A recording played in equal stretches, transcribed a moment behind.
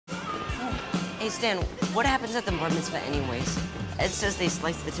Hey, Stan, what happens at the bar mitzvah anyways? Ed says they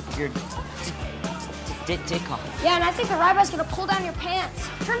slice the tip of your dick off. Yeah, and I think the rabbi's gonna pull down your pants.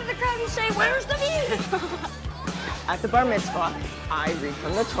 Turn to the crowd and say, "Where's the meat?" At the bar mitzvah, I read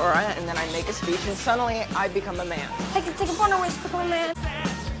from the Torah, and then I make a speech, and suddenly I become a man. Take a corner with become a man.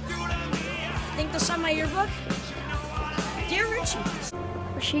 Think they'll sign my yearbook? Dear Richie.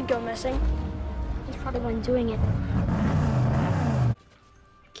 Rashid go missing. He's probably the one doing it.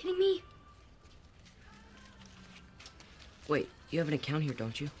 Kidding me? Wait, you have an account here,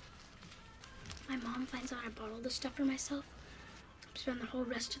 don't you? My mom finds out I bought all this stuff for myself. Spend the whole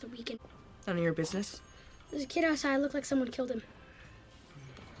rest of the weekend. None of your business? There's a kid outside. Looked like someone killed him.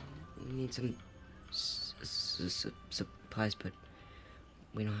 We need some supplies, but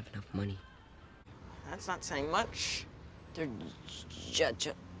we don't have enough money. That's not saying much. They're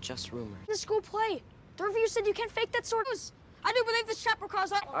just rumors. The school play. The review said you can't fake that sort of. I do believe this chapter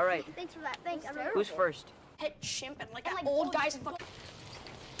caused that. All right. Thanks for that. Thanks. Who's first? Head chimp and like that old guy's fucking.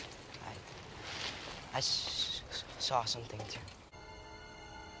 I saw something too.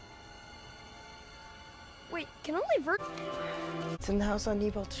 Wait, can only It's in the house on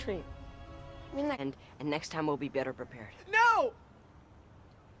Newbold Street. I mean, And next time we'll be better prepared. No!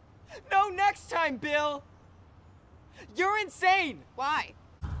 No, next time, Bill! You're insane! Why?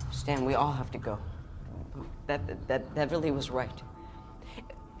 Stan, we all have to go. That really was right.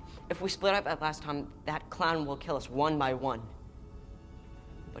 If we split up at last time, that clown will kill us one by one.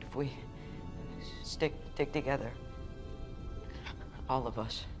 But if we stick together, all of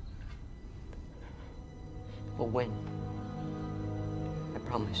us will win. I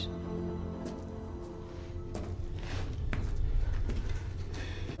promise.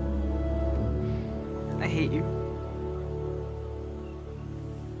 I hate you.